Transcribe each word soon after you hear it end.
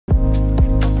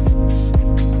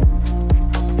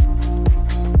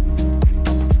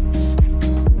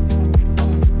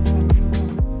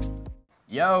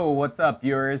Yo, what's up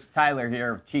viewers? Tyler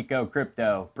here of Chico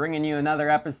Crypto, bringing you another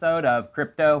episode of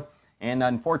Crypto, and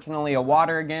unfortunately a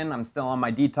water again. I'm still on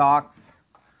my detox.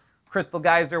 Crystal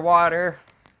Geyser water.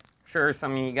 I'm sure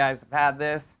some of you guys have had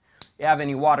this. If you have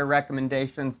any water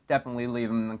recommendations, definitely leave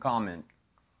them in the comment.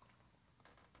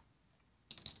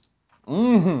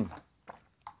 So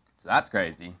that's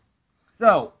crazy.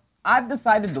 So, I've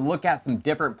decided to look at some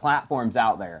different platforms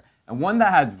out there. And one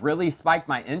that has really spiked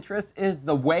my interest is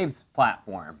the Waves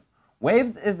platform.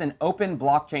 Waves is an open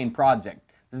blockchain project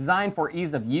designed for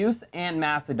ease of use and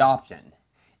mass adoption.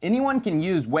 Anyone can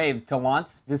use Waves to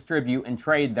launch, distribute, and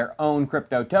trade their own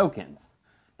crypto tokens.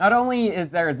 Not only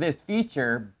is there this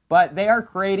feature, but they are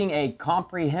creating a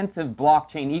comprehensive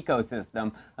blockchain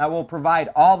ecosystem that will provide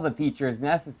all the features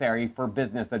necessary for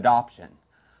business adoption.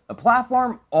 The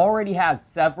platform already has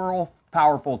several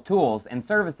powerful tools and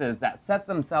services that sets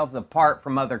themselves apart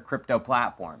from other crypto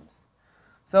platforms.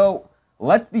 So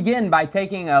let's begin by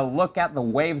taking a look at the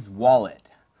Waves wallet.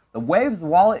 The Waves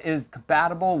wallet is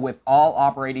compatible with all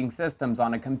operating systems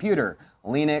on a computer,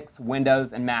 Linux,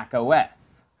 Windows, and Mac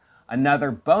OS.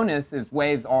 Another bonus is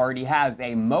Waves already has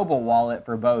a mobile wallet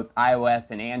for both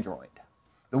iOS and Android.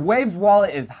 The Waves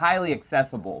wallet is highly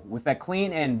accessible with a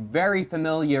clean and very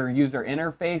familiar user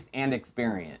interface and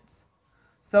experience.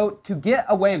 So to get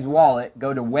a Waves wallet,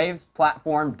 go to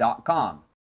wavesplatform.com.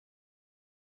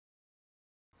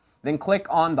 Then click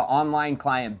on the online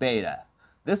client beta.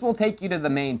 This will take you to the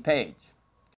main page.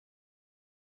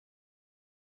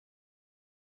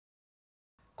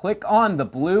 Click on the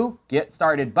blue Get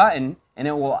Started button and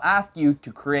it will ask you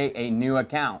to create a new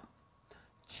account.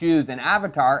 Choose an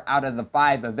avatar out of the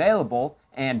 5 available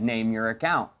and name your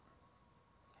account.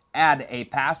 Add a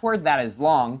password that is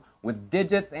long with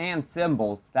digits and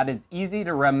symbols that is easy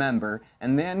to remember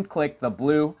and then click the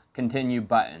blue Continue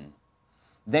button.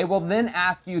 They will then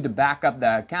ask you to back up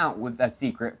the account with a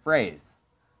secret phrase.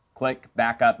 Click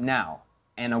Backup Now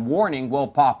and a warning will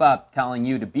pop up telling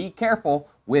you to be careful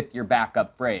with your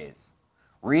backup phrase.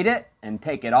 Read it and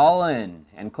take it all in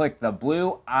and click the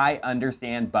blue I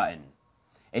Understand button.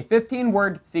 A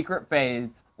 15-word secret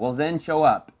phrase will then show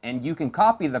up and you can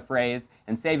copy the phrase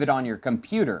and save it on your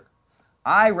computer.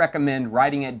 I recommend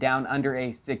writing it down under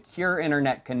a secure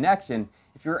internet connection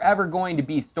if you're ever going to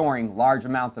be storing large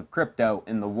amounts of crypto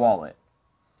in the wallet.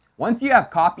 Once you have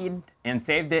copied and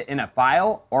saved it in a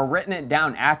file or written it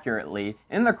down accurately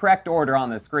in the correct order on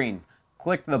the screen,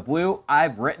 click the blue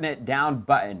I've Written It Down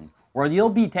button where you'll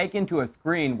be taken to a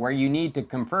screen where you need to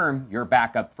confirm your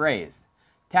backup phrase.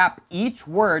 Tap each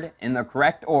word in the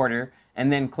correct order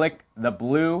and then click the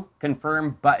blue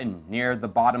Confirm button near the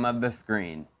bottom of the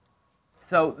screen.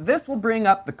 So this will bring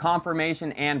up the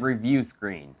confirmation and review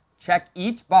screen. Check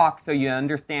each box so you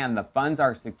understand the funds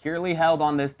are securely held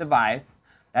on this device,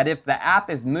 that if the app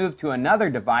is moved to another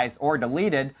device or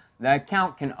deleted, the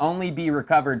account can only be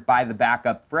recovered by the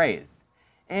backup phrase.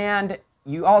 And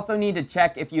you also need to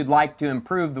check if you'd like to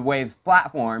improve the Waves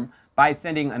platform by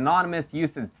sending anonymous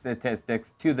usage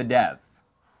statistics to the devs.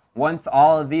 Once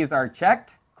all of these are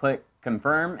checked, click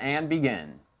Confirm and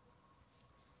begin.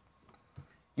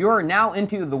 You are now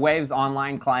into the Waves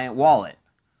online client wallet.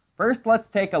 First, let's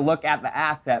take a look at the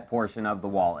asset portion of the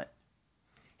wallet.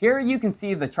 Here you can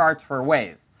see the charts for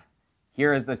Waves.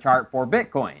 Here is the chart for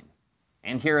Bitcoin.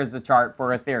 And here is the chart for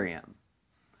Ethereum.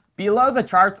 Below the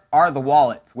charts are the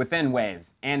wallets within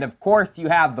Waves, and of course you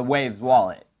have the Waves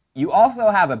wallet. You also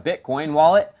have a Bitcoin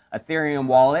wallet, Ethereum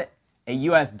wallet, a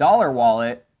US dollar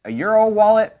wallet, a Euro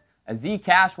wallet, a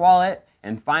Zcash wallet,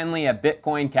 and finally a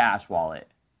Bitcoin Cash wallet.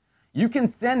 You can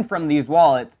send from these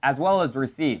wallets as well as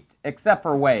receive, except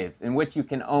for Waves, in which you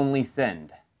can only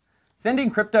send.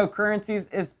 Sending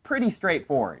cryptocurrencies is pretty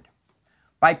straightforward.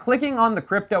 By clicking on the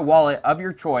crypto wallet of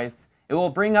your choice, it will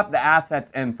bring up the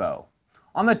assets info.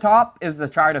 On the top is the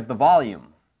chart of the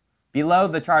volume. Below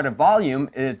the chart of volume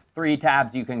is 3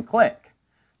 tabs you can click: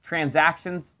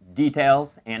 Transactions,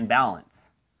 Details, and Balance.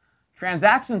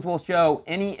 Transactions will show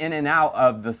any in and out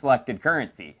of the selected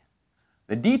currency.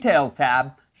 The Details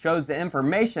tab shows the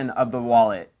information of the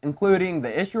wallet, including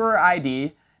the issuer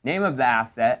ID, name of the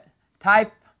asset,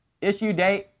 type, issue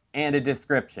date, and a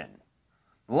description.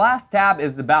 The last tab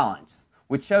is the Balance,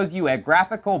 which shows you a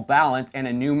graphical balance and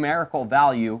a numerical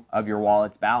value of your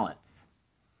wallet's balance.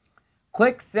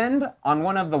 Click Send on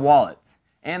one of the wallets,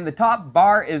 and the top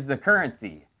bar is the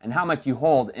currency and how much you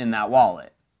hold in that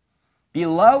wallet.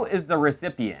 Below is the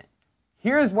recipient.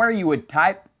 Here is where you would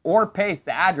type or paste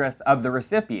the address of the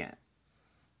recipient.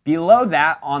 Below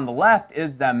that, on the left,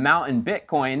 is the amount in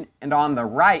Bitcoin, and on the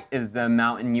right is the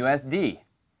amount in USD.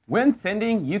 When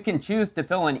sending, you can choose to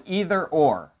fill in either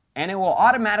or. and it will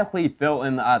automatically fill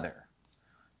in the other.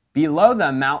 Below the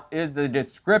amount is the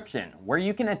description, where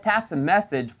you can attach a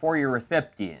message for your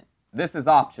recipient. This is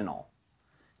optional.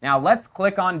 Now let's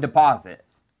click on Deposit.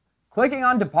 Clicking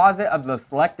on Deposit of the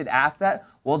selected asset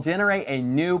will generate a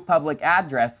new public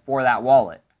address for that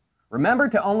wallet. Remember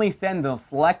to only send the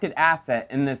selected asset,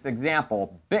 in this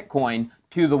example, Bitcoin,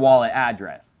 to the wallet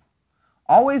address.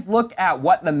 Always look at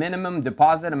what the minimum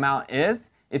deposit amount is.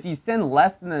 If you send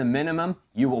less than the minimum,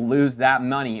 you will lose that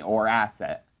money or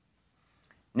asset.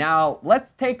 Now,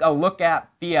 let's take a look at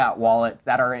Fiat wallets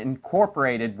that are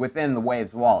incorporated within the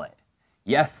Waves wallet.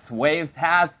 Yes, Waves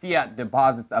has fiat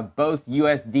deposits of both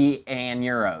USD and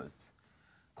euros.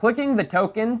 Clicking the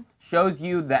token shows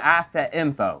you the asset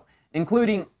info,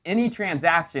 including any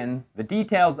transaction, the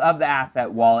details of the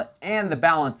asset wallet, and the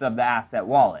balance of the asset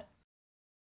wallet.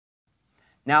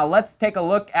 Now let's take a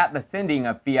look at the sending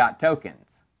of fiat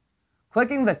tokens.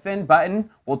 Clicking the send button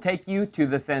will take you to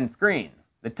the send screen.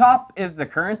 The top is the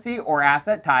currency or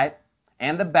asset type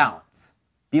and the balance.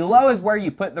 Below is where you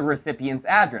put the recipient's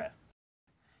address.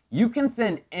 You can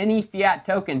send any fiat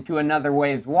token to another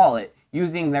Waves wallet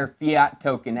using their fiat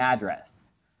token address.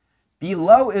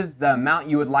 Below is the amount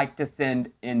you would like to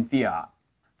send in fiat.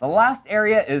 The last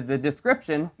area is the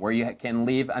description, where you can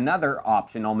leave another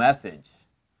optional message.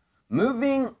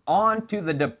 Moving on to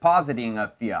the depositing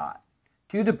of fiat.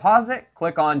 To deposit,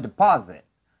 click on Deposit.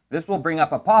 This will bring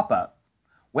up a pop-up.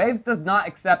 Waves does not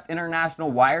accept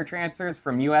international wire transfers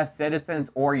from US citizens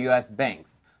or US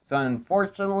banks. So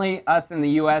unfortunately, us in the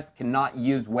US cannot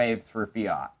use Waves for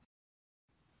fiat.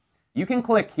 You can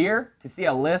click here to see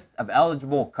a list of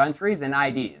eligible countries and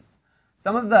IDs.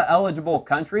 Some of the eligible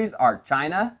countries are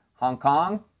China, Hong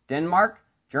Kong, Denmark,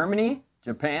 Germany,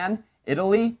 Japan,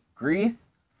 Italy, Greece,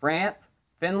 France,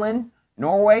 Finland,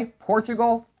 Norway,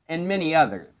 Portugal, and many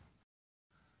others.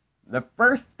 The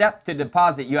first step to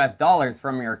deposit US dollars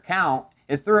from your account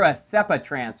is through a SEPA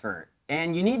transfer,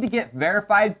 and you need to get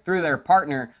verified through their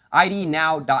partner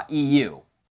idnow.eu.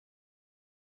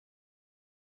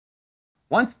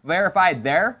 Once verified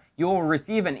there, you will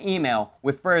receive an email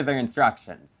with further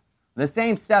instructions. The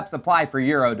same steps apply for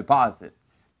Euro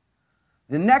deposits.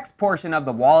 The next portion of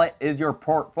the wallet is your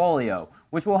portfolio,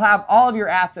 which will have all of your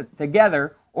assets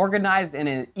together, organized in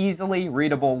an easily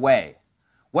readable way.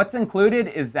 What's included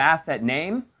is the asset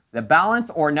name, the balance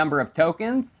or number of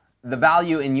tokens, the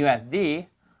value in USD,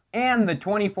 and the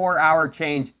 24-hour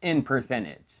change in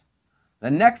percentage.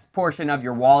 The next portion of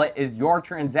your wallet is your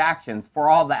transactions for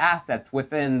all the assets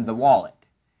within the wallet,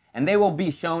 and they will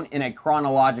be shown in a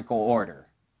chronological order.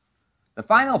 The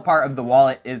final part of the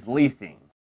wallet is leasing.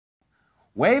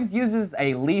 Waves uses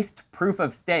a leased proof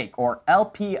of stake, or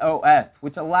LPOS,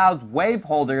 which allows Wave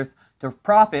holders to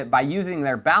profit by using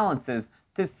their balances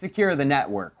to secure the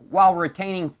network, while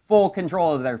retaining full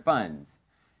control of their funds.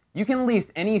 You can lease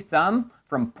any sum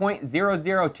from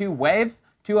 0.002 Waves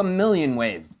to 1,000,000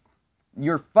 Waves.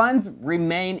 Your funds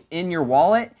remain in your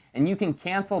wallet, and you can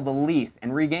cancel the lease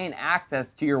and regain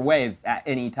access to your Waves at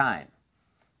any time.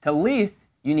 To lease,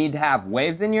 you need to have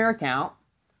Waves in your account.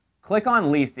 Click on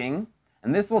Leasing,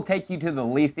 and this will take you to the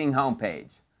leasing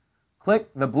homepage. Click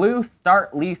the blue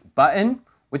Start Lease button,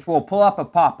 which will pull up a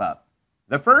pop-up.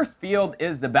 The first field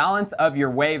is the balance of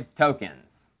your Waves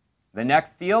tokens. The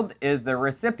next field is the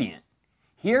recipient.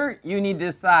 Here you need to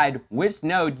decide which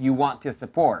node you want to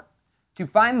support. To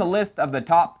find the list of the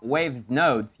top Waves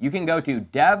nodes, you can go to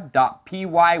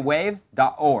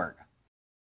dev.pywaves.org.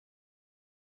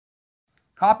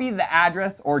 Copy the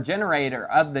address or generator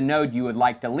of the node you would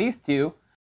like to lease to,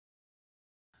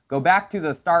 go back to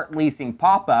the Start Leasing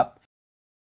pop-up,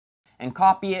 and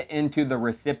copy it into the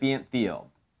recipient field.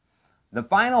 The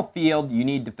final field you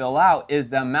need to fill out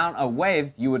is the amount of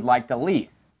Waves you would like to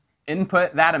lease.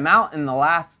 Input that amount in the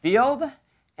last field,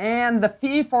 and the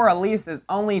fee for a lease is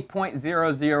only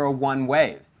 0.001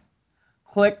 Waves.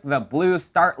 Click the blue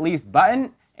Start Lease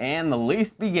button, and the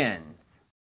lease begins.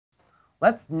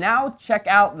 Let's now check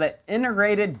out the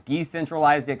integrated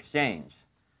Decentralized Exchange.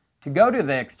 To go to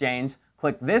the exchange,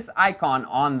 click this icon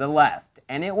on the left,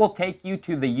 and it will take you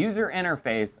to the user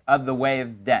interface of the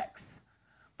Waves DEX.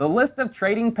 The list of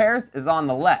trading pairs is on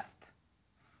the left.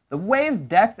 The Waves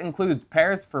DEX includes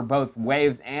pairs for both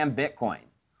Waves and Bitcoin.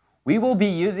 We will be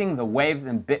using the Waves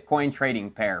and Bitcoin trading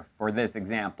pair for this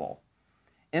example.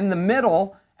 In the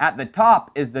middle, at the top,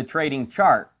 is the trading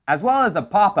chart, as well as a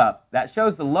pop-up that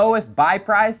shows the lowest buy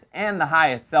price and the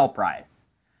highest sell price,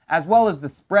 as well as the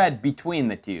spread between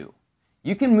the two.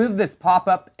 You can move this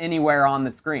pop-up anywhere on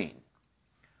the screen.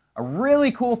 A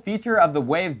really cool feature of the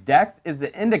Waves DEX is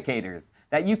the indicators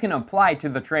that you can apply to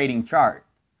the trading chart.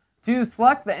 To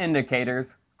select the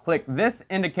indicators, click this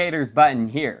indicators button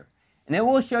here, and it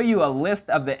will show you a list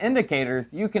of the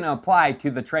indicators you can apply to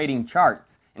the trading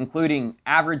charts, including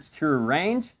average true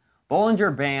range,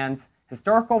 Bollinger Bands,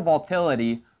 historical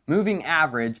volatility, moving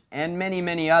average, and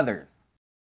many others.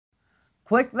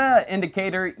 Click the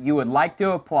indicator you would like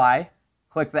to apply,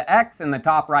 click the X in the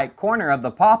top right corner of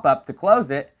the pop-up to close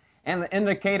it, and the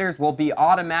indicators will be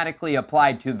automatically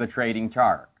applied to the trading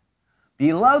chart.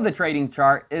 Below the trading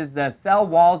chart is the sell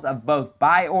walls of both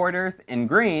buy orders in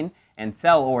green and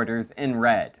sell orders in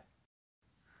red.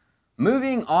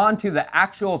 Moving on to the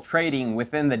actual trading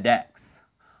within the DEX.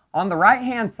 On the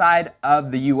right-hand side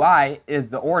of the UI is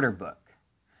the order book.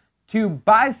 To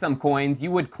buy some coins,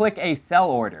 you would click a sell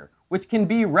order, which can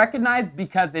be recognized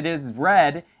because it is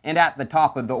red and at the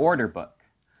top of the order book.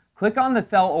 Click on the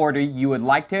sell order you would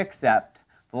like to accept.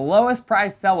 The lowest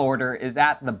price sell order is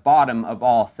at the bottom of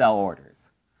all sell orders.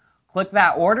 Click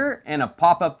that order and a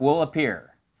pop-up will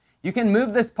appear. You can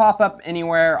move this pop-up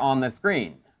anywhere on the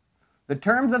screen. The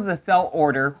terms of the sell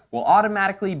order will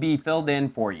automatically be filled in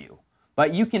for you,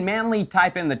 but you can manually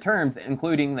type in the terms,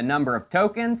 including the number of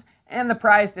tokens and the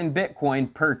price in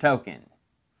Bitcoin per token.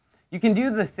 You can do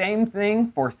the same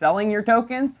thing for selling your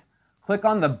tokens. Click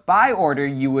on the buy order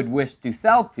you would wish to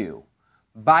sell to.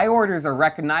 Buy orders are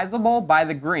recognizable by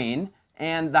the green,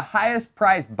 and the highest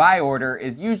price buy order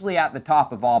is usually at the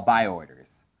top of all buy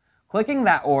orders. Clicking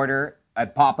that order, a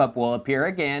pop-up will appear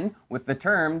again with the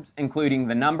terms, including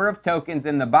the number of tokens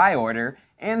in the buy order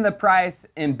and the price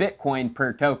in Bitcoin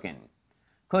per token.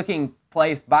 Clicking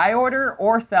place buy order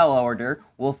or sell order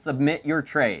will submit your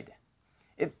trade.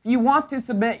 If you want to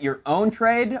submit your own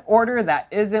trade order that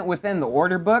isn't within the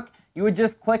order book, you would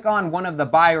just click on one of the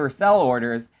buy or sell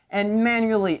orders and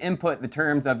manually input the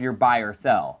terms of your buy or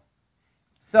sell.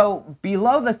 So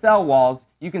below the sell walls,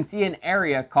 you can see an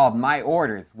area called My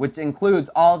Orders, which includes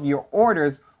all of your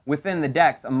orders within the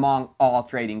DEX among all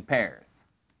trading pairs.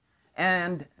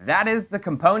 And that is the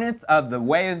components of the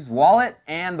Waves wallet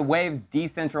and the Waves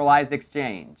Decentralized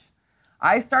Exchange.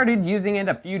 I started using it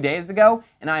a few days ago,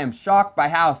 and I am shocked by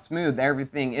how smooth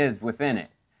everything is within it.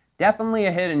 Definitely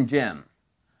a hidden gem.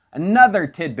 Another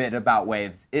tidbit about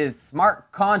Waves is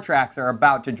smart contracts are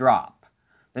about to drop.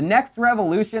 The next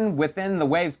revolution within the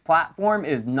Waves platform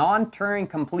is non-Turing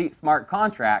complete smart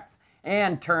contracts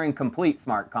and Turing complete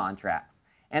smart contracts,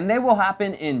 and they will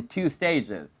happen in two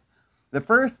stages. The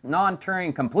first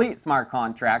non-Turing complete smart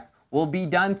contracts will be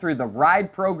done through the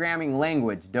RIDE programming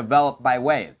language developed by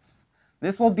Waves.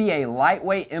 This will be a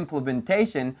lightweight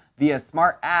implementation via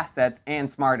smart assets and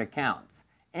smart accounts,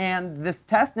 and this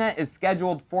testnet is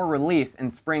scheduled for release in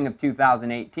spring of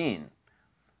 2018.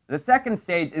 The second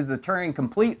stage is the Turing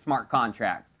complete smart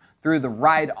contracts through the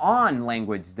RIDE on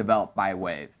language developed by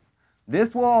Waves.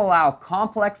 This will allow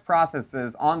complex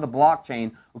processes on the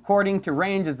blockchain according to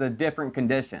ranges of different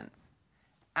conditions.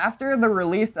 After the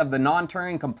release of the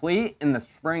non-Turing complete in the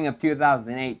spring of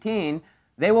 2018,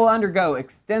 they will undergo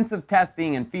extensive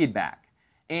testing and feedback,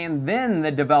 and then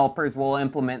the developers will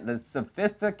implement the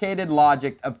sophisticated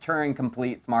logic of Turing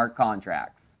complete smart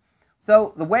contracts.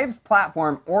 So the Waves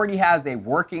platform already has a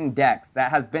working DEX that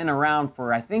has been around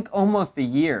for I think almost a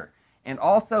year, and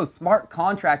also smart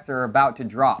contracts are about to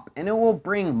drop, and it will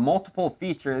bring multiple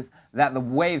features that the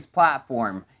Waves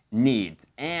platform needs.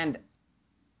 And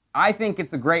I think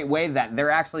it's a great way that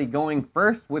they're actually going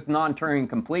first with non-Turing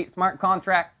complete smart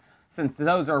contracts, since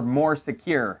those are more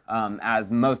secure,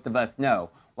 as most of us know,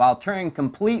 while Turing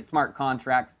complete smart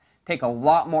contracts take a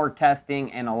lot more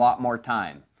testing and a lot more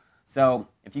time. So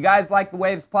if you guys like the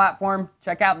Waves platform,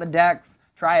 check out the DEX,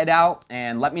 try it out,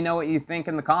 and let me know what you think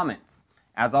in the comments.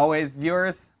 As always,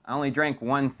 viewers, I only drank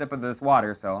one sip of this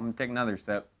water, so I'm going to take another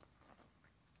sip.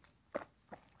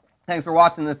 Thanks for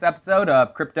watching this episode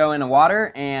of Crypto in a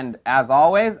Water, and as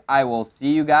always, I will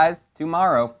see you guys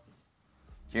tomorrow.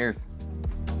 Cheers.